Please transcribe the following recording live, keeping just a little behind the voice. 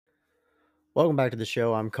Welcome back to the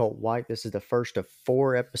show. I'm Colt White. This is the first of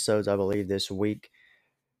 4 episodes, I believe, this week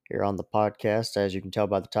here on the podcast. As you can tell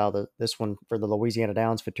by the title, this one for the Louisiana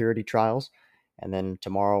Downs Futurity trials. And then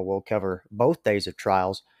tomorrow we'll cover both days of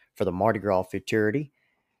trials for the Mardi Gras Futurity.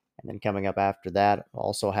 And then coming up after that, we'll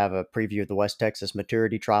also have a preview of the West Texas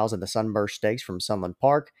Maturity trials and the Sunburst Stakes from Sunland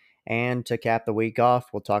Park. And to cap the week off,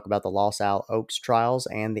 we'll talk about the Los Al Oaks trials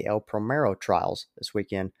and the El Primero trials this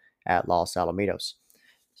weekend at Los Alamitos.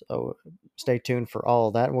 So stay tuned for all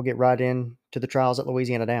of that. And we'll get right into the trials at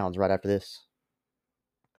Louisiana Downs right after this.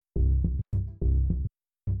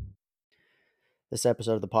 This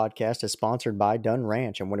episode of the podcast is sponsored by Dunn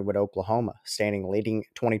Ranch in Wynnewood, Oklahoma, standing leading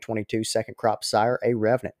 2022 second crop sire A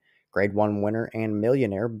Revenant, Grade 1 winner and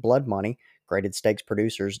millionaire Blood Money, graded stakes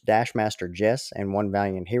producers Dashmaster Jess and One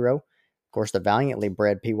Valiant Hero. Of course, the valiantly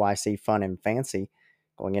bred PYC Fun and Fancy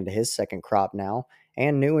going into his second crop now,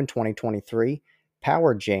 and new in 2023,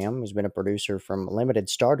 Power Jam, who's been a producer from limited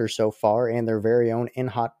starters so far, and their very own In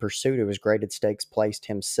Hot Pursuit of his graded stakes placed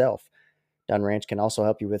himself. Dunn Ranch can also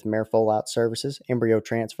help you with mare foal-out services, embryo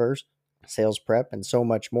transfers, sales prep, and so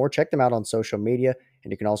much more. Check them out on social media,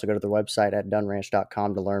 and you can also go to their website at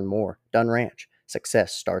dunranch.com to learn more. Dunn Ranch,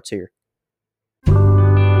 success starts here.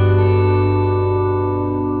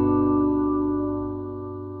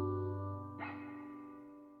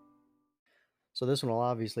 So this one will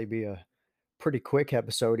obviously be a pretty quick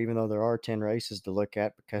episode, even though there are 10 races to look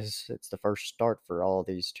at because it's the first start for all of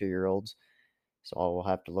these 2-year-olds. So all we'll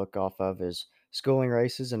have to look off of is schooling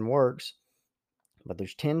races and works. But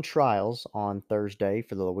there's 10 trials on Thursday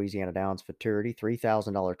for the Louisiana Downs Futurity,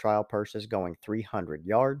 $3,000 trial purses going 300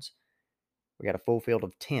 yards. We got a full field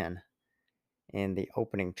of 10 in the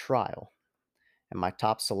opening trial. And my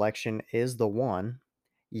top selection is the one,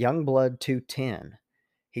 Youngblood 210.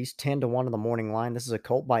 He's 10-1 in the morning line. This is a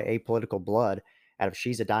colt by Apolitical Blood out of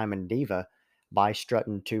She's a Diamond Diva by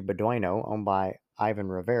Strutton to Beduino, owned by Ivan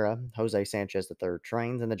Rivera. Jose Sanchez III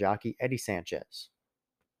trains, and the jockey Eddie Sanchez.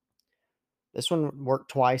 This one worked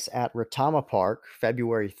twice at Retama Park.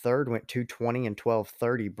 February 3rd went 220 and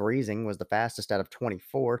 12:30. Breezing was the fastest out of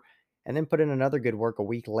 24, and then put in another good work a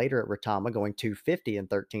week later at Retama, going 250 and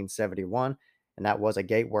 13:71, and that was a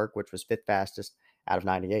gate work, which was fifth fastest out of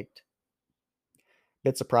 98.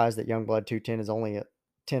 Bit surprised that Youngblood 210 is only at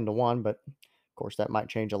 10-1, but of course that might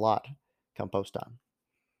change a lot come post time.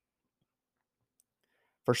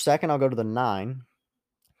 For second, I'll go to the 9.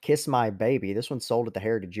 Kiss My Baby. This one sold at the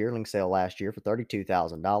Heritage Yearling sale last year for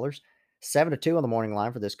 $32,000. 7-2 on the morning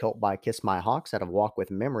line for this colt by Kiss My Hawks out of Walk with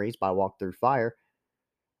Memories by Walk Through Fire.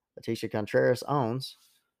 Leticia Contreras owns.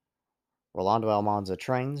 Rolando Almanza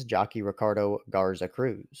trains. Jockey Ricardo Garza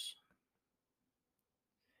Cruz.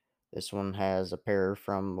 This one has a pair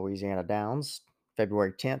from Louisiana Downs.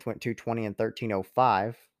 February 10th went 220 and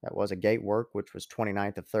 13:05. That was a gate work, which was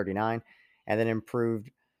 29th of 39, and then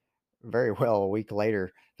improved very well a week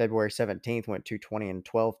later. February 17th went 220 and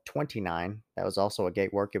 12:29. That was also a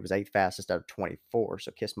gate work. It was 8th fastest out of 24.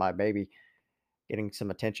 So Kiss My Baby getting some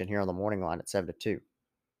attention here on the morning line at 7-2.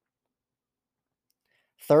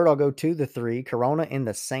 Third, I'll go to the 3, Corona in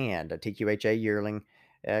the Sand, a TQHA yearling.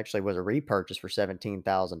 It actually was a repurchase for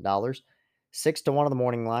 $17,000. 6-1 on the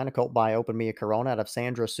morning line, a colt by Open Mia Corona out of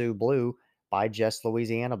Sandra Sue Blue by Jess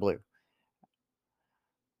Louisiana Blue.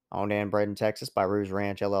 Owned and bred in Texas by Rouge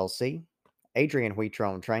Ranch LLC. Adrian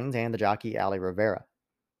Huitron trains, and the jockey Ali Rivera.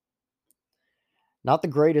 Not the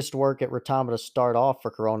greatest work at Retama to start off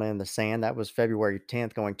for Corona in the Sand. That was February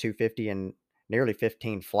 10th, going 250 and nearly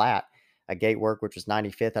 15 flat. A gate work, which was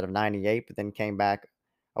 95th out of 98, but then came back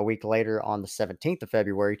a week later on the 17th of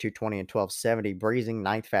February, 220 and 12:70, breezing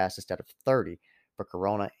 9th fastest out of 30 for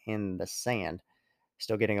Corona in the Sand.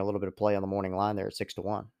 Still getting a little bit of play on the morning line there at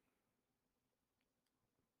 6-1.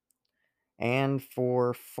 And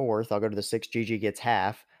for fourth, I'll go to the 6, GG Gets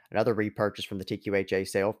Half, another repurchase from the TQHA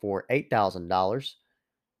sale for $8,000.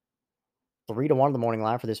 3-1 on the morning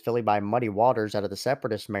line for this filly by Muddy Waters out of the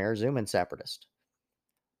Separatist mare, Zoomin' Separatist.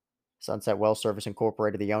 Sunset Well Service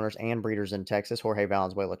Incorporated, the owners and breeders in Texas, Jorge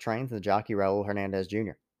Valenzuela trains, and the jockey Raul Hernandez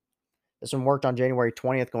Jr. This one worked on January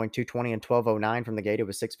 20th, going 220 and 12:09 from the gate. It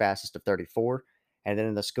was 6th fastest of 34. And then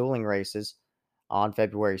in the schooling races on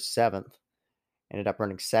February 7th, ended up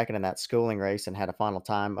running second in that schooling race and had a final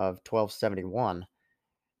time of 12:71.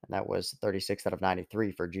 And that was 36th out of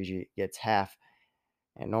 93 for GG Gets Half.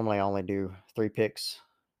 And normally I only do 3 picks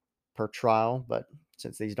per trial, but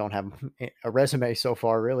since these don't have a resume so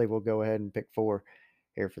far, really, we'll go ahead and pick 4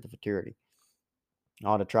 here for the Futurity.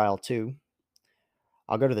 On to trial 2.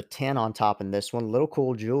 I'll go to the 10 on top in this one. Little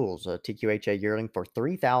Cool Jewels, a TQHA yearling for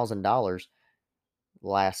 $3,000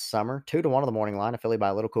 last summer. 2-1 on the morning line, a filly by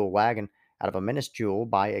Little Cool Wagon out of a Menace Jewel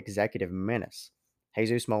by Executive Menace.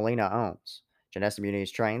 Jesus Molina owns. Janessa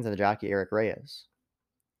Muniz trains and the jockey Eric Reyes.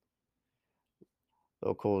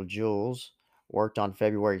 Local Jewels worked on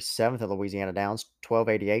February 7th at Louisiana Downs,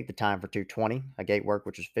 1288, the time for 220, a gate work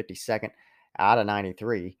which was 52nd out of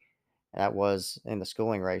 93. That was in the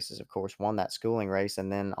schooling races, of course, won that schooling race.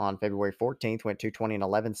 And then on February 14th, went 220 and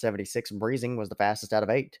 1176. Breezing was the fastest out of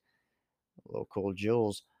 8. Local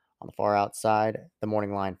Jewels on the far outside, the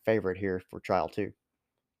morning line favorite here for trial 2.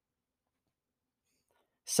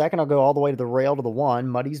 Second, I'll go all the way to the rail to the 1,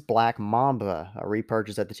 Muddy's Black Mamba, a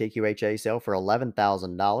repurchase at the TQHA sale for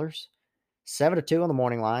 $11,000. 7 to 2 on the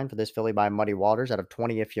morning line for this filly by Muddy Waters out of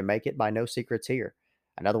 20 If You Make It by No Secrets Here.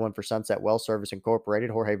 Another one for Sunset Well Service Incorporated,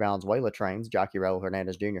 Jorge Valenzuela trains, jockey Raul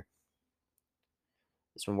Hernandez Jr.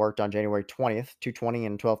 This one worked on January 20th, 220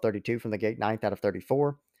 and 1232 from the gate, 9th out of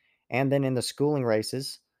 34. And then in the schooling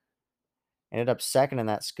races, ended up second in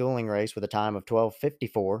that schooling race with a time of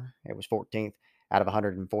 12:54. It was 14th out of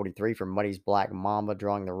 143 from Muddy's Black Mamba,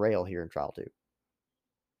 drawing the rail here in trial 2.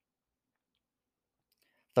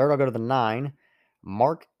 Third, I'll go to the 9.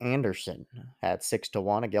 Mark Anderson at 6 to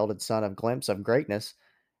 1, a gelded son of Glimpse of Greatness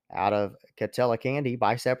out of Catella Candy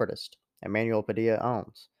by Separatist. Emmanuel Padilla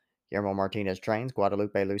owns. Guillermo Martinez trains.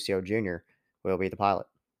 Guadalupe Lucio Jr. will be the pilot.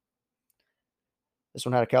 This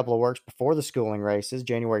one had a couple of works before the schooling races.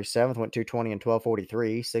 January 7th went 220 and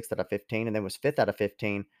 1243, 6th out of 15, and then was 5th out of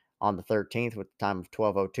 15 on the 13th with a time of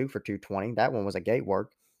 12:02 for 220. That one was a gate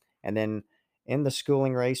work. And then in the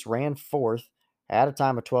schooling race, ran 4th, had a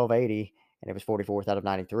time of 12:80, and it was 44th out of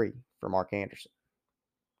 93 for Mark Anderson.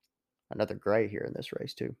 Another gray here in this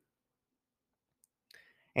race, too.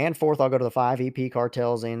 And 4th, I'll go to the 5, EP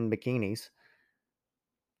Cartels in Bikinis.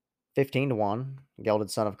 15 to 1,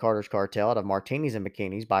 gelded son of Carter's Cartel out of Martinis and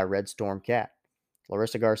Bikinis by Red Storm Cat.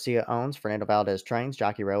 Larissa Garcia owns. Fernando Valdez trains.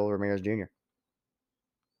 Jockey Raul Ramirez Jr.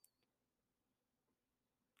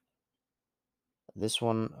 This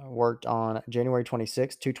one worked on January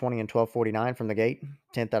 26th, 220 and 1249 from the gate,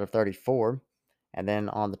 10th out of 34. And then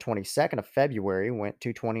on the 22nd of February, went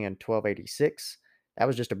 220 and 1286. That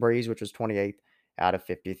was just a breeze, which was 28th out of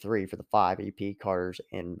 53 for the 5 EP Carters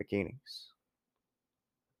in Bikinis.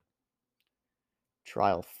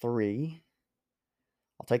 Trial 3.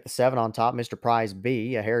 I'll take the 7 on top, Mr. Prize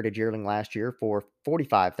B, a heritage yearling last year for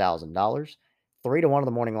 $45,000. 3 to 1 of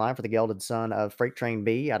the morning line for the gelded son of Freight Train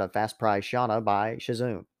B out of Fast Prize Shauna by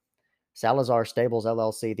Shazoom. Salazar Stables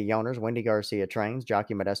LLC, the owners, Wendy Garcia trains,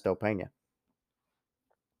 jockey Modesto Pena.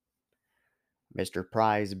 Mr.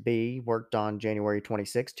 Prize B worked on January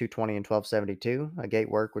 26, 220 and 1272, a gate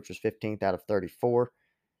work which was 15th out of 34.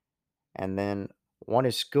 And then won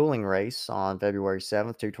his schooling race on February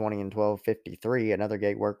 7th, 220 and 1253, another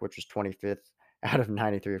gate work which was 25th out of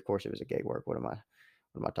 93. Of course, it was a gate work. What am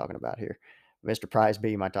I talking about here? Mr. Prize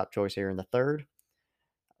B, my top choice here in the 3rd.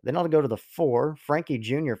 Then I'll go to the 4, Frankie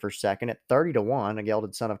Jr. for 2nd at 30 to 1, a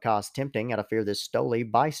gelded son of Cos Tempting out of Fear This Stoli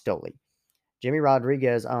by Stoli. Jimmy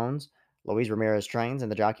Rodriguez owns, Luis Ramirez trains,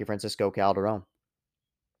 and the jockey Francisco Calderon.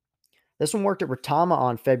 This one worked at Retama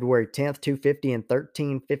on February 10th, 250 and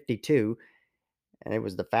 1352, and it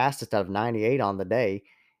was the fastest out of 98 on the day.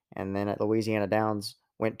 And then at Louisiana Downs,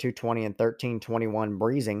 went 220 and 1321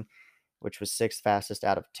 breezing, which was 6th fastest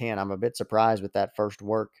out of 10. I'm a bit surprised with that first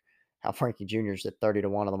work, how Frankie Jr.'s at 30 to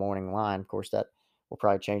 1 on the morning line. Of course, that will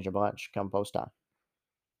probably change a bunch come post time.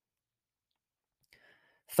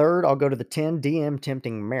 3rd, I'll go to the 10, DM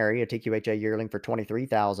Tempting Mary, a TQHA yearling for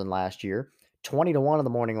 $23,000 last year. 20 to 1 on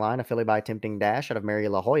the morning line, a filly by Tempting Dash out of Mary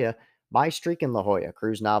La Jolla by Streakin' La Jolla.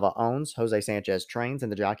 Cruz Nava owns, Jose Sanchez trains,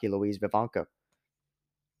 and the jockey Luis Vivanco.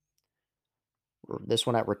 This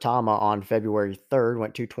one at Retama on February 3rd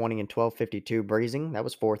went 220 and 1252 breezing. That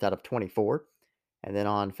was 4th out of 24. And then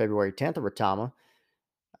on February 10th at Retama,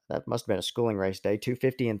 that must have been a schooling race day,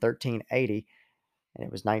 250 and 1380. And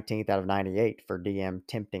it was 19th out of 98 for DM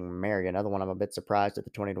Tempting Mary. Another one I'm a bit surprised at the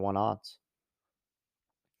 20 to 1 odds.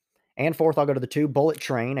 And 4th, I'll go to the 2, Bullet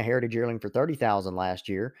Train, a heritage yearling for $30,000 last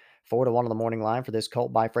year. 4 to 1 on the morning line for this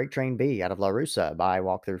colt by Freight Train B out of La Russa by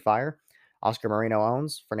Walk Through Fire. Oscar Marino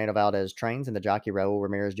owns, Fernando Valdez trains, and the jockey Raul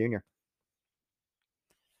Ramirez Jr.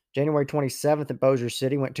 January 27th at Bossier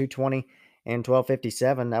City went 220 and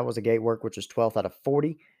 1257. That was a gate work, which was 12th out of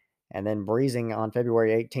 40. And then breezing on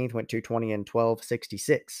February 18th went 220 and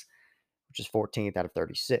 1266, which is 14th out of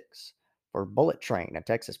 36 for Bullet Train, a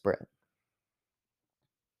Texas bred.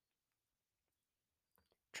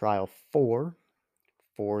 Trial 4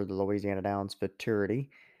 for the Louisiana Downs Futurity.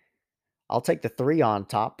 I'll take the 3 on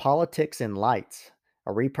top, Politics and Lights,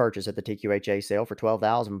 a repurchase at the TQHA sale for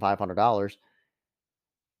 $12,500.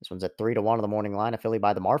 This one's at 3-1 on the morning line, affiliated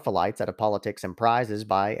by the Marfalites out of Politics and Prizes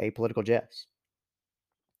by Apolitical Jess.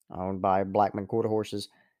 Owned by Blackman Quarter Horses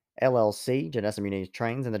LLC, Janessa Muniz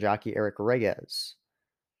Trains, and the jockey Eric Reyes.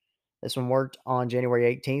 This one worked on January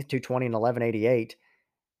 18th, 220 and 1188.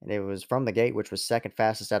 And it was from the gate, which was second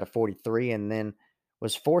fastest out of 43, and then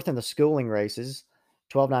was fourth in the schooling races,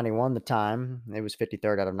 1291 the time. It was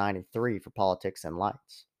 53rd out of 93 for Politics and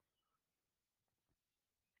Lights.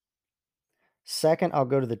 Second, I'll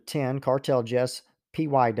go to the 10, Cartel Jess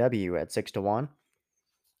PYW at 6-1.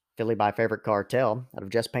 Philly by Favorite Cartel out of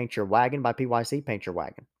Just Paint Your Wagon by PYC Paint Your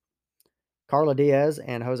Wagon. Carla Diaz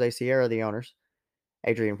and Jose Sierra, the owners.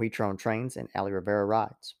 Adrian Huitron Trains and Ali Rivera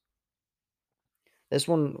Rides. This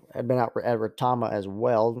one had been out at Retama as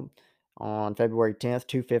well on February 10th,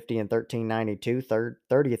 250 and 1392,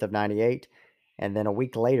 30th of 98. And then a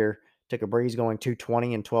week later, took a breeze going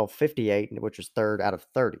 220 and 1258, which was third out of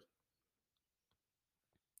 30.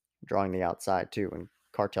 Drawing the outside too, and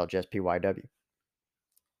Cartel Jess PYW.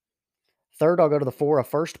 Third, I'll go to the 4, A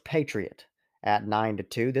First Patriot at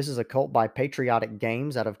 9-2. This is a colt by Patriotic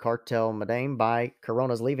Games out of Cartel Madame by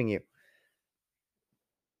Corona's Leaving You.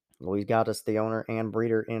 Luis Gatas, the owner and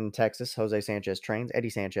breeder in Texas. Jose Sanchez Trains.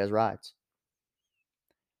 Eddie Sanchez rides.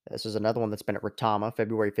 This is another one that's been at Retama.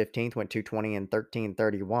 February 15th, went 220 and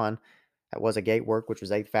 1331. That was a gate work, which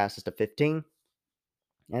was 8th fastest of 15.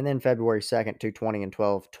 And then February 2nd, 220 and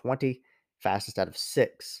 1220. Fastest out of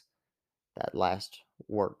 6. That last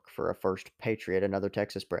work for A First Patriot, another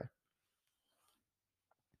Texas bred.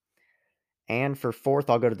 And for fourth,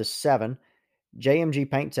 I'll go to the 7, JMG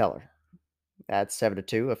Paint Teller. That's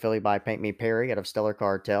 7-2, affiliated by Paint Me Perry out of Stellar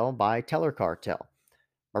Cartel by Teller Cartel.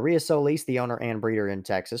 Maria Solis, the owner and breeder in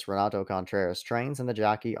Texas. Renato Contreras Trains, and the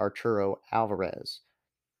jockey Arturo Alvarez.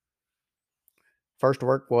 First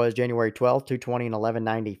work was January 12th, 220 and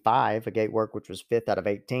 1195, a gate work which was 5th out of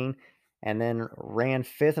 18, and then ran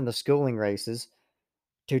 5th in the schooling races,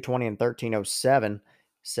 220 and 1307,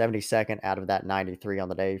 72nd out of that 93 on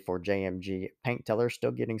the day for JMG Paint Teller.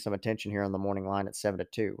 Still getting some attention here on the morning line at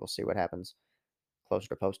 7-2. We'll see what happens closer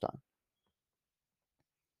to post time.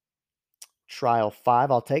 Trial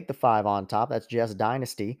 5. I'll take the 5 on top. That's Jess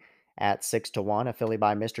Dynasty at 6-1, affiliated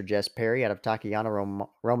by Mr. Jess Perry out of Tachyana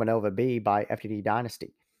Romanova B by FTD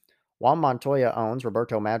Dynasty. Juan Montoya owns,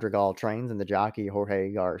 Roberto Madrigal Trains, and the jockey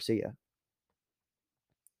Jorge Garcia.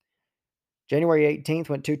 January 18th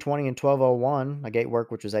went 220 and 1201, a gate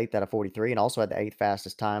work which was 8th out of 43, and also had the 8th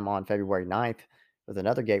fastest time on February 9th with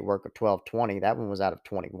another gate work of 1220. That one was out of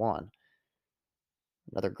 21.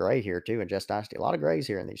 Another gray here too in Jess Dynasty. A lot of grays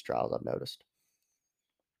here in these trials, I've noticed.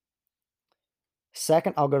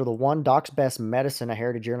 Second, I'll go to the 1, Doc's Best Medicine, a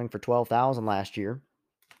heritage yearling for $12,000 last year.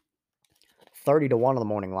 30-1 on the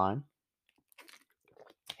morning line.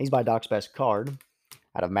 He's by Doc's Best Card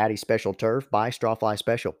out of Maddie's Special Turf by Strawfly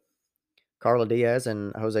Special. Carla Diaz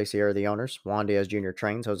and Jose Sierra, the owners. Juan Diaz Jr.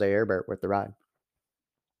 Trains. Jose Herbert with the ride.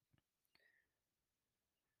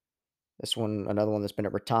 This one, another one that's been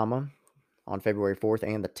at Retama on February 4th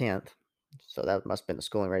and the 10th. So that must have been the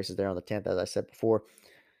schooling races there on the 10th, as I said before.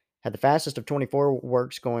 Had the fastest of 24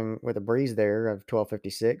 works going with a breeze there of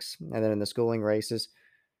 12:56. And then in the schooling races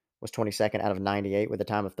was 22nd out of 98 with a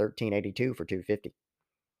time of 13:82 for 250.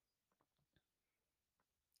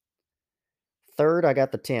 Third, I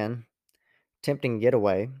got the 10, Tempting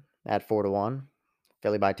Getaway at 4-1.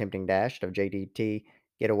 Philly by Tempting Dash of JDT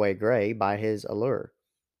Getaway Gray by his Allure.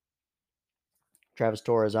 Travis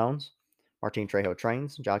Torres owns. Martin Trejo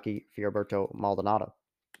Trains. Jockey Fioberto Maldonado.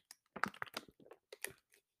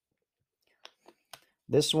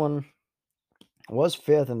 This one was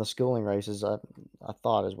 5th in the schooling races, I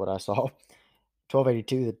thought is what I saw.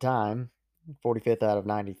 12:82 the time. 45th out of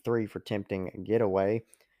 93 for Tempting Getaway.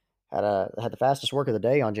 Had the fastest work of the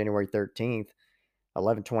day on January 13th.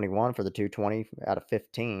 11:21 for the 220 out of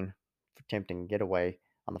 15 for Tempting Getaway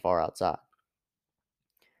on the far outside.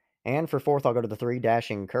 And for fourth, I'll go to the 3,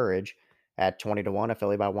 Dashing Courage at 20-1,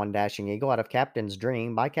 affiliated by 1, Dashing Eagle out of Captain's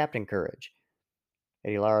Dream by Captain Courage.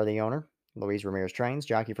 Eddie Lara, the owner. Luis Ramirez Trains.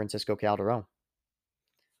 Jockey Francisco Calderon.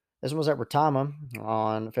 This one was at Retama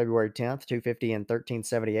on February 10th, 250 and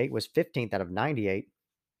 1378, was 15th out of 98.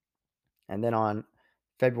 And then on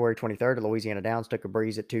February 23rd at Louisiana Downs, took a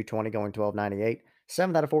breeze at 220 going 1298,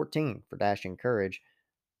 7th out of 14 for Dashing Courage.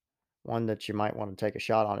 One that you might want to take a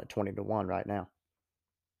shot on at 20-1 right now.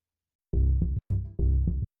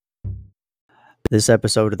 This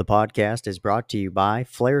episode of the podcast is brought to you by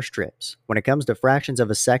Flare Strips. When it comes to fractions of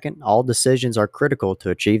a second, all decisions are critical to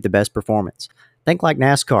achieve the best performance. Think like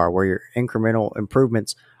NASCAR, where your incremental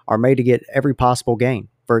improvements are made to get every possible gain.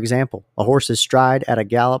 For example, a horse's stride at a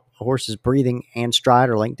gallop, a horse's breathing and stride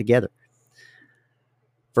are linked together.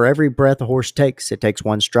 For every breath a horse takes, it takes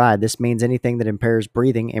one stride. This means anything that impairs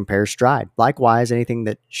breathing impairs stride. Likewise, anything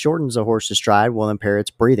that shortens a horse's stride will impair its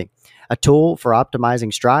breathing. A tool for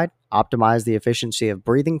optimizing stride, optimize the efficiency of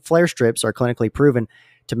breathing. Flare strips are clinically proven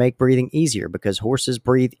to make breathing easier because horses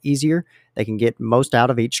breathe easier. They can get most out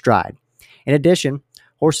of each stride. In addition,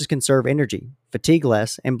 horses conserve energy, fatigue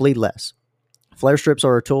less, and bleed less. Flare strips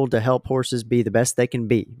are a tool to help horses be the best they can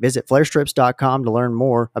be. Visit flarestrips.com to learn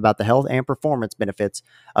more about the health and performance benefits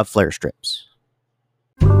of flare strips.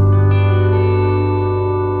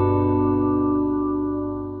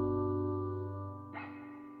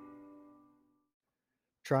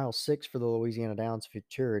 Trial 6 for the Louisiana Downs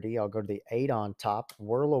Futurity. I'll go to the 8 on top,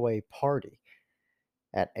 Whirlaway Party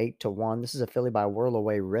at 8-1. This is a filly by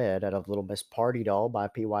Whirlaway Red out of Little Miss Party Doll by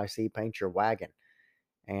PYC Paint Your Wagon.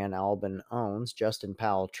 And Albin owns, Justin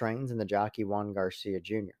Powell trains, and the jockey Juan Garcia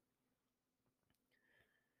Jr.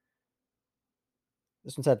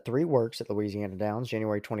 This one's had 3 works at Louisiana Downs.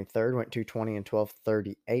 January 23rd went 220 and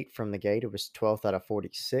 12:38 from the gate. It was 12th out of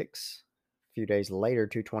 46. A few days later,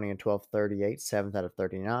 220 and 12:38, 7th out of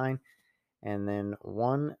 39. And then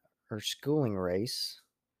won her schooling race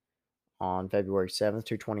on February 7th,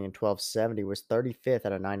 220 and 12:70, was 35th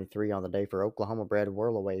out of 93 on the day for Oklahoma bred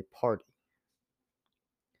Whirlaway Party.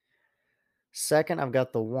 Second, I've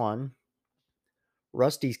got the 1.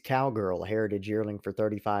 Rusty's Cowgirl, a heritage yearling for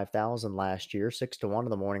 $35,000 last year, 6-1 in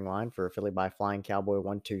the morning line for a filly by Flying Cowboy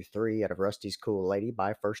 123 out of Rusty's Cool Lady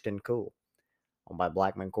by First and Cool. Owned by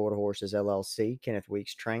Blackman Quarter Horses LLC, Kenneth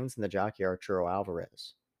Weeks trains, and the jockey Arturo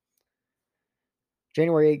Alvarez.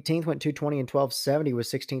 January 18th went 220 and 12:70,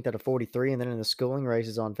 was 16th out of 43, and then in the schooling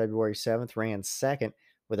races on February 7th ran second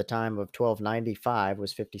with a time of 12:95,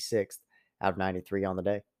 was 56th out of 93 on the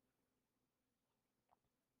day.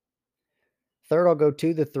 Third, I'll go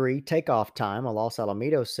to the 3, Takeoff Time, a Los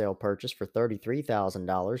Alamitos sale purchase for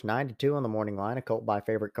 $33,000, 9-2 on the morning line, a colt by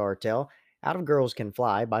Favorite Cartel, out of Girls Can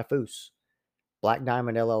Fly by Foose. Black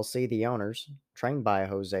Diamond LLC, the owners, trained by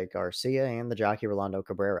Jose Garcia and the jockey Rolando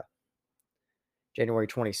Cabrera. January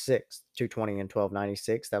 26th, 220 and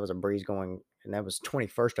 12:96. That was a breeze going, and that was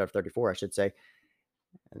 21st out of 34, I should say.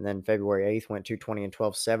 And then February 8th went 220 and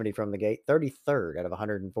 12:70 from the gate, 33rd out of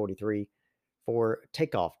 143 for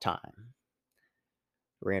Takeoff Time.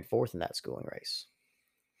 Ran 4th in that schooling race.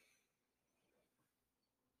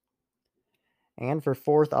 And for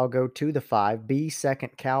 4th, I'll go to the 5, B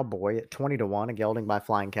Second Cowboy at 20-1, a gelding by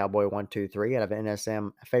Flying Cowboy 123 out of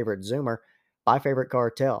NSM Favorite Zoomer by Favorite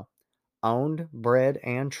Cartel. Owned, bred,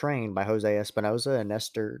 and trained by Jose Espinoza and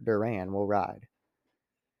Nestor Duran will ride.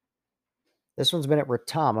 This one's been at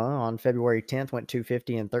Retama on February 10th, went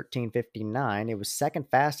 250 and 13:59. It was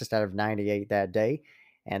second fastest out of 98 that day.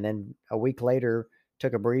 And then a week later,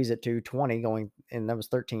 took a breeze at 220, going, and that was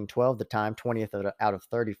 13:12 the time, 20th out of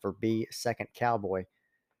 30 for B Second Cowboy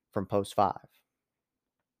from Post 5.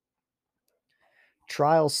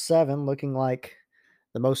 Trial 7 looking like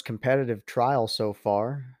the most competitive trial so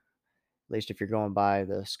far, at least if you're going by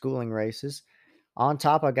the schooling races. On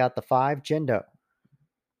top, I got the 5, Jendo.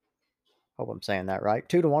 Hope I'm saying that right.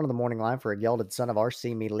 2-1 in the morning line for a gelded son of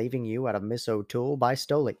RC Me Leaving You out of Miss O'Toole by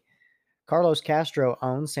Stoli. Carlos Castro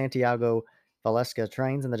owns, Santiago Valesca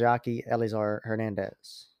trains, and the jockey Elizar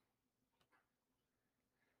Hernandez.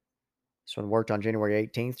 This one worked on January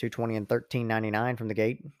 18th, 220 and 13:99 from the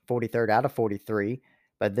gate, 43rd out of 43,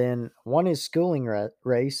 but then won his schooling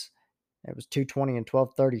race. It was 220 and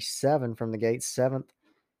 12:37 from the gate, 7th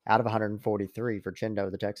out of 143 for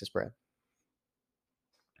Chindo, the Texas bred.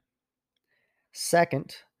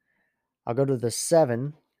 Second, I'll go to the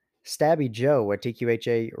 7, Stabby Joe, a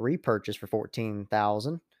TQHA repurchase for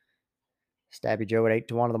 $14,000. Stabby Joe at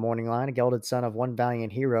 8-1 in the morning line, a gelded son of One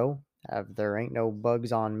Valiant Hero of There Ain't No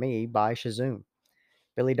Bugs on Me by Shazoom.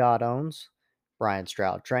 Billy Dodd owns, Brian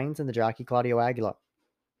Stroud trains, and the jockey Claudio Aguilar.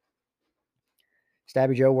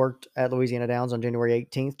 Stabby Joe worked at Louisiana Downs on January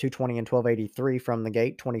 18th, 220 and 12:83 from the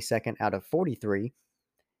gate, 22nd out of 43,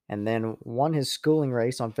 and then won his schooling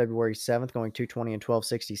race on February 7th, going 220 and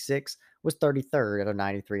 12:66, was 33rd out of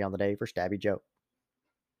 93 on the day for Stabby Joe.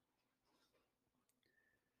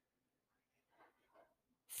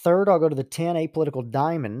 Third, I'll go to the 10, Apolitical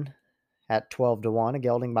Diamond at 12-1, a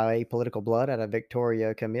gelding by Apolitical Blood out of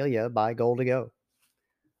Victoria Camellia by Gold to Go.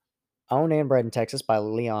 Owned and bred in Texas by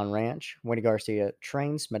Leon Ranch. Wendy Garcia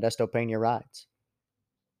trains, Modesto Pena rides.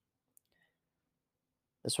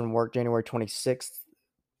 This one worked January 26th,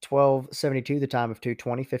 12:72, the time of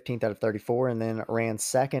 220, 15th out of 34, and then ran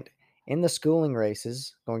second in the schooling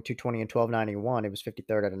races, going 220 and 12:91. It was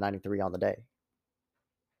 53rd out of 93 on the day.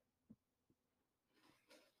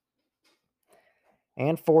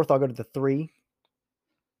 And fourth, I'll go to the 3,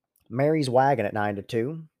 Mary's Wagon at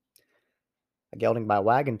 9-2, a gelding by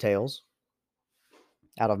Wagon Tails,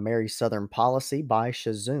 out of Mary's Southern Policy by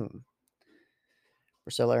Shazoom.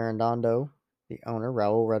 Priscilla Arredondo, the owner,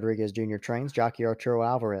 Raul Rodriguez Jr. trains, jockey Arturo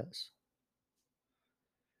Alvarez.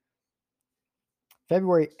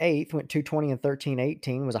 February 8th went 220 and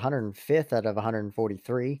 13-18, was 105th out of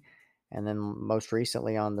 143. And then most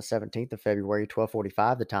recently on the 17th of February,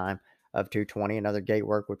 12:45 the time of 220, another gate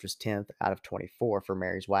work, which was 10th out of 24 for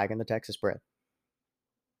Mary's Wagon, the Texas bred.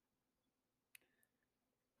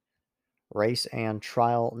 Race and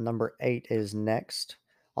trial number 8 is next.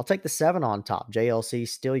 I'll take the 7 on top. JLC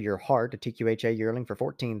Steal Your Heart, a TQHA yearling for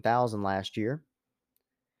 $14,000 last year.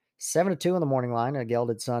 7-2 in the morning line, a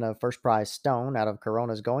gelded son of First Prize Stone out of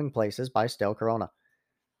Corona's Going Places by Stel Corona.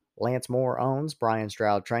 Lance Moore owns, Brian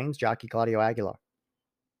Stroud trains, jockey Claudio Aguilar.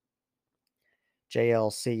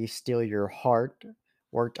 JLC Steal Your Heart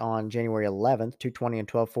worked on January 11th, 220 and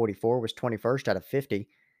 12:44, was 21st out of 50.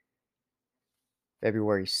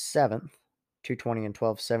 February 7th, 220 and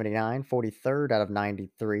 12:79, 43rd out of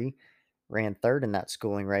 93, ran third in that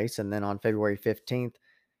schooling race. And then on February 15th,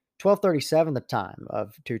 12:37 the time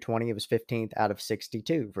of 220, it was 15th out of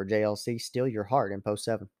 62 for JLC Steal Your Heart in post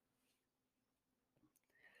 7.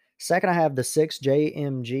 Second, I have the 6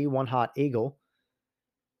 JMG One Hot Eagle,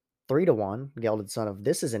 3-1, gelded son of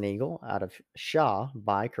This Is an Eagle out of Shaw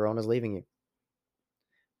by Corona's Leaving You.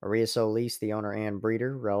 Maria Solis, the owner and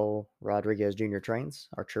breeder, Raul Rodriguez Jr. trains,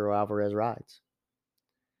 Arturo Alvarez rides.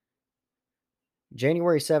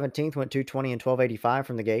 January 17th went 220 and 12:85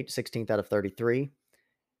 from the gate, 16th out of 33,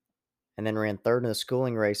 and then ran third in the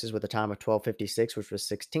schooling races with a time of 12:56, which was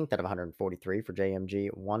 16th out of 143 for JMG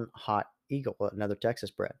One Hot Eagle, another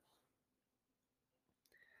Texas bred.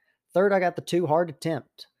 Third, I got the 2 Hard to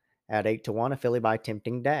Tempt at 8-1, a filly by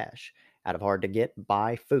Tempting Dash, out of Hard to Get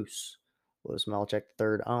by Foose. Louis Melchek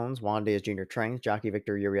III owns, Juan Diaz Jr. trains, jockey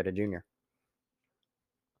Victor Urieta Jr.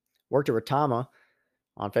 Worked at Retama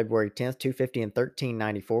on February 10th, 250 and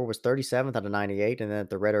 13.94, was 37th out of 98, and then at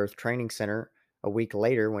the Red Earth Training Center a week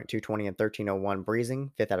later went 220 and 13.01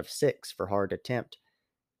 breezing, 5th out of 6 for Hard to Tempt.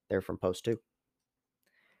 They're from post 2.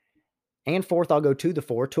 And fourth, I'll go to the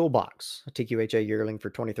 4 Toolbox, a TQHA yearling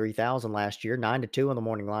for $23,000 last year, 9-2 on the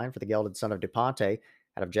morning line for the gelded son of DuPonte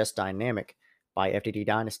out of Just Dynamic by FTD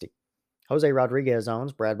Dynasty. Jose Rodriguez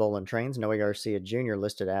owns, Brad Bolin trains, Noe Garcia Jr.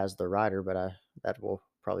 listed as the rider, but that will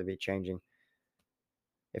probably be changing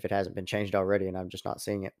if it hasn't been changed already and I'm just not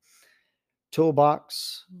seeing it.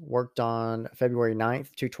 Toolbox worked on February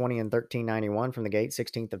 9th, 220 and 13.91 from the gate,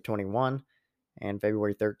 16th of 21. And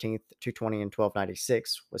February 13th, 220 and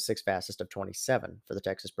 12.96 was 6th fastest of 27 for the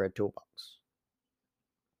Texas bred Toolbox.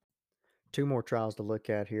 2 more trials to look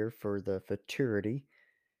at here for the Futurity.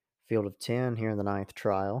 Field of 10 here in the 9th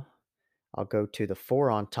trial. I'll go to the 4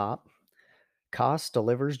 on top. Cost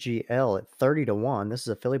delivers GL at 30-1. This is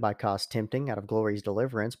a filly by Cost Tempting out of Glory's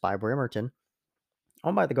Deliverance by Bremerton.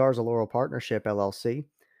 Owned by the Garza Laurel Partnership, LLC.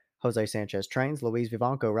 Jose Sanchez trains, Luis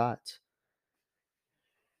Vivanco rides.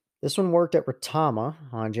 This one worked at Retama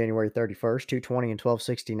on January 31st, 220 and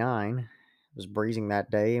 12.69. It was breezing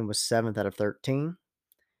that day and was 7th out of 13.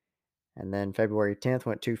 And then February 10th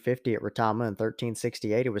went 250 at Retama and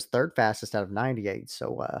 13.68. It was 3rd fastest out of 98.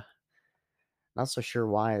 So not so sure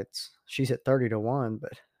why she's at 30-1,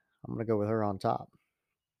 but I'm going to go with her on top.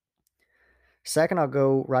 Second, I'll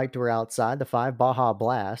go right to her outside, the 5 Baja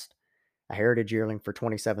Blast, a heritage yearling for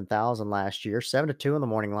 $27,000 last year, 7-2 in the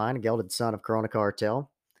morning line, a gelded son of Corona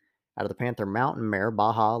Cartel out of the Panther Mountain mare,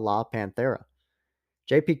 Baja La Panthera.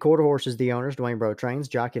 JP Quarter Horse is the owners, Dwayne Bro trains,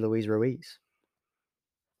 jockey Luis Ruiz.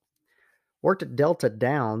 Worked at Delta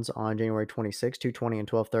Downs on January 26, 220 and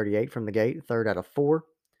 12.38 from the gate, 3rd out of 4.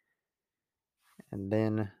 And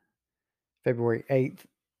then February 8th,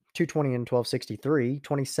 220 and 12.63,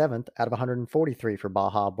 27th out of 143 for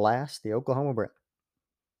Baja Blast, the Oklahoma bred.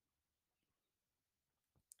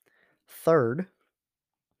 Third,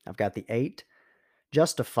 I've got the 8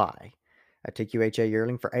 Justify, a TQHA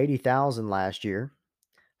yearling for $80,000 last year.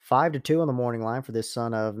 5-2 on the morning line for this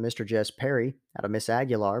son of Mr. Jess Perry out of Miss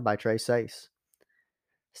Aguilar by Trey Sace.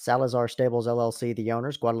 Salazar Stables LLC, the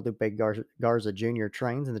owners, Guadalupe Garza Jr.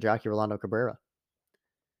 trains, and the jockey Rolando Cabrera.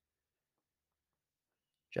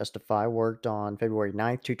 Justify worked on February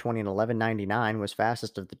 9th, 220 and 11.99, was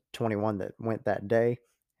fastest of the 21 that went that day.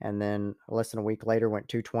 And then less than a week later went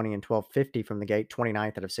 220 and 12.50 from the gate,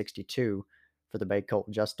 29th out of 62 for the Bay Colt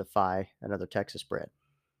Justify, another Texas bred.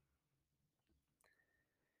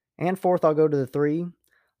 And fourth, I'll go to the 3,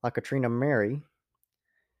 La Katrina Mary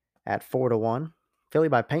at 4-1. Filly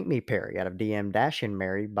by Paint Me Perry out of DM Dashin'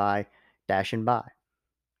 Mary by Dashin' By.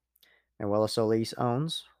 Manuela Solis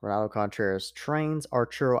owns. Ronaldo Contreras trains.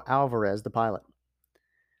 Arturo Alvarez, the pilot.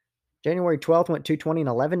 January 12th went 220 and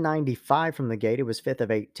 11.95 from the gate. It was fifth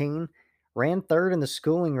of 18. Ran third in the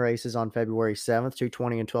schooling races on February 7th,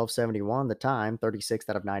 220 and 12.71. The time, 36th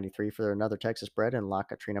out of 93 for another Texas bred in La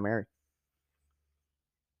Katrina Mary.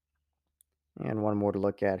 And one more to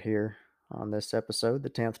look at here on this episode, the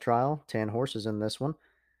 10th trial, 10 horses in this one.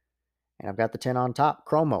 And I've got the 10 on top,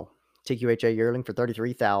 Chromo, TQHA yearling for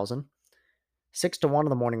 33,000. 6 to 1 on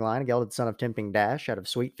the morning line, a gelded son of Tempting Dash out of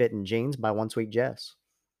Sweet Fit and Jeans by One Sweet Jess.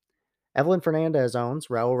 Evelyn Fernandez owns,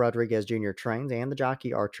 Raul Rodriguez Jr. trains, and the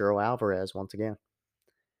jockey Arturo Alvarez once again.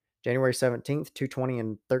 January 17th, 220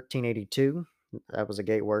 and 13.82. That was a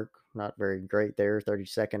gate work. Not very great there,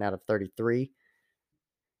 32nd out of 33.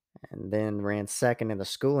 And then ran second in the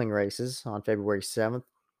schooling races on February 7th,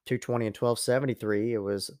 220 and 12.73. It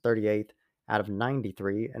was 38th out of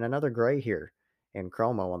 93. And another gray here in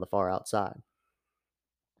Chromo on the far outside.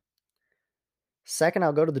 Second,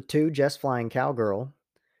 I'll go to the 2, Just Flying Cowgirl.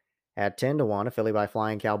 At 10 to 1, a filly by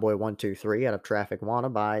Flying Cowboy 123 out of Traffic Wanna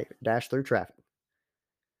by Dash Through Traffic.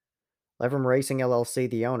 Leverum Racing LLC,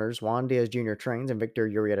 the owners, Juan Diaz Jr. trains and Victor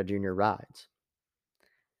Urieta Jr. rides.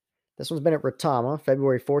 This one's been at Retama.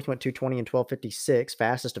 February 4th went 220 and 12.56,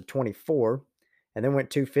 fastest of 24. And then went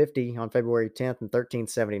 250 on February 10th and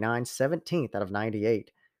 13.79, 17th out of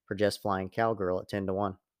 98 for Just Flying Cowgirl at 10 to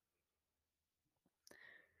 1.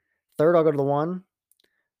 Third, I'll go to the 1,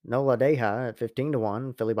 No La Deja at 15 to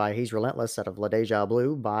 1. Filly by He's Relentless out of La Deja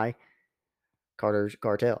Blue by Carter's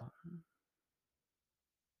Cartel.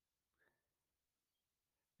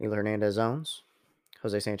 Neil Hernandez owns.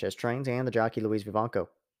 Jose Sanchez trains, and the jockey Luis Vivanco.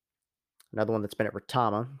 Another one that's been at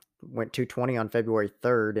Retama. Went 220 on February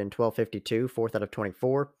 3rd in 12.52, 4th out of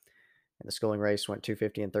 24. And the schooling race went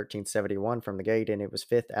 250 and 13.71 from the gate, and it was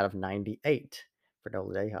 5th out of 98 for No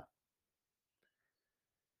La Deja.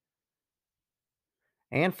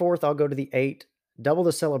 And fourth, I'll go to the 8, Double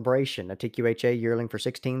the Celebration, a TQHA yearling for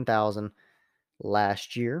 16,000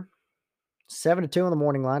 last year. 7 to 2 on the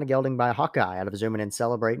morning line, a gelding by Hawkeye out of Zoomin' and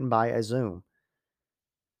Celebrating by a Zoom.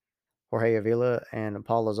 Jorge Avila and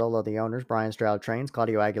Paul Lazola, the owners. Brian Stroud trains.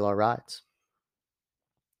 Claudio Aguilar rides.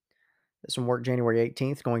 This one worked January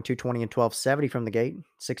 18th, going 220 and 12.70 from the gate,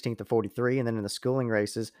 16th to 43, and then in the schooling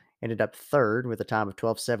races, ended up third with a time of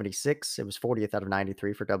 12.76. It was 40th out of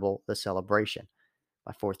 93 for Double the Celebration,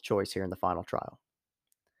 my fourth choice here in the final trial.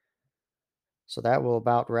 So that will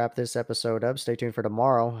about wrap this episode up. Stay tuned for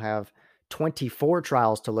tomorrow. Have 24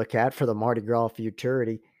 trials to look at for the Mardi Gras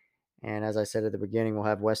Futurity. And as I said at the beginning, we'll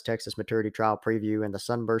have West Texas Maturity Trial preview and the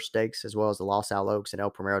Sunburst Stakes, as well as the Los Al Oaks and El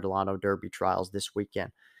Primero Delano Derby trials this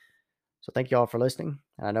weekend. So thank you all for listening.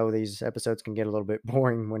 And I know these episodes can get a little bit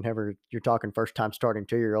boring whenever you're talking first time starting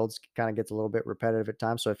 2-year-olds. It kind of gets a little bit repetitive at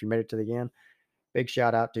times. So if you made it to the end, big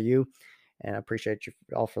shout out to you. And I appreciate you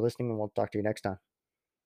all for listening, and we'll talk to you next time.